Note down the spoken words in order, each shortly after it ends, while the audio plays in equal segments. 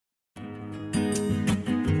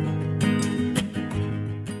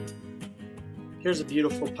Here's a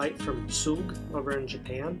beautiful pipe from Tsuge over in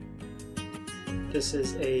Japan. This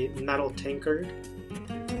is a metal tankard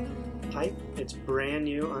pipe. It's brand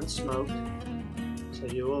new, unsmoked, so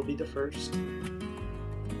you will be the first.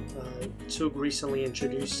 Tsuge recently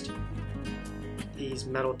introduced these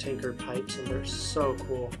metal tankard pipes, and they're so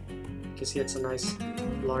cool. You can see it's a nice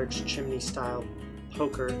large chimney style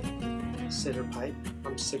poker sitter pipe.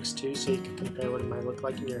 I'm 6'2", so you can compare what it might look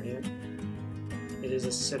like in your hand. It is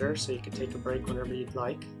a sitter, so you can take a break whenever you'd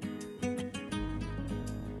like.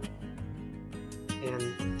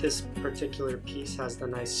 And this particular piece has the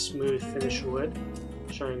nice smooth finished wood,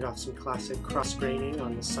 showing off some classic cross graining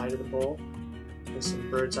on the side of the bowl, with some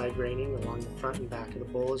bird's eye graining along the front and back of the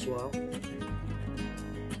bowl as well.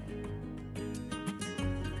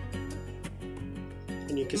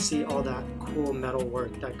 And you can see all that cool metal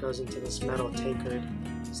work that goes into this metal tankard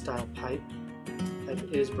style pipe.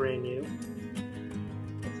 Pipe is brand new,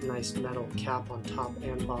 with a nice metal cap on top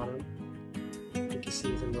and bottom. You can see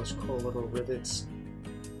even those cool little rivets.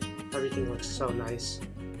 Everything looks so nice.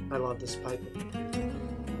 I love this pipe.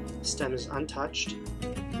 The stem is untouched.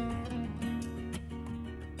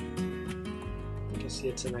 You can see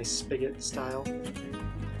it's a nice spigot style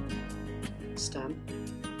stem.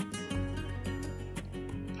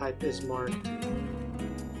 Pipe is marked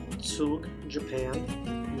Tsuge,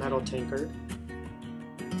 Japan, metal tankard.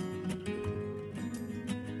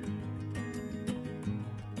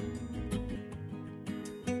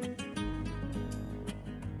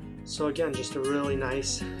 So again, just a really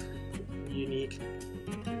nice, unique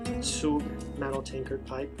Tsuge metal tankard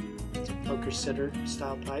pipe. It's a poker sitter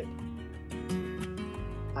style pipe.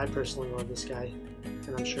 I personally love this guy,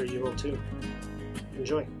 and I'm sure you will too.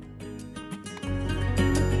 Enjoy.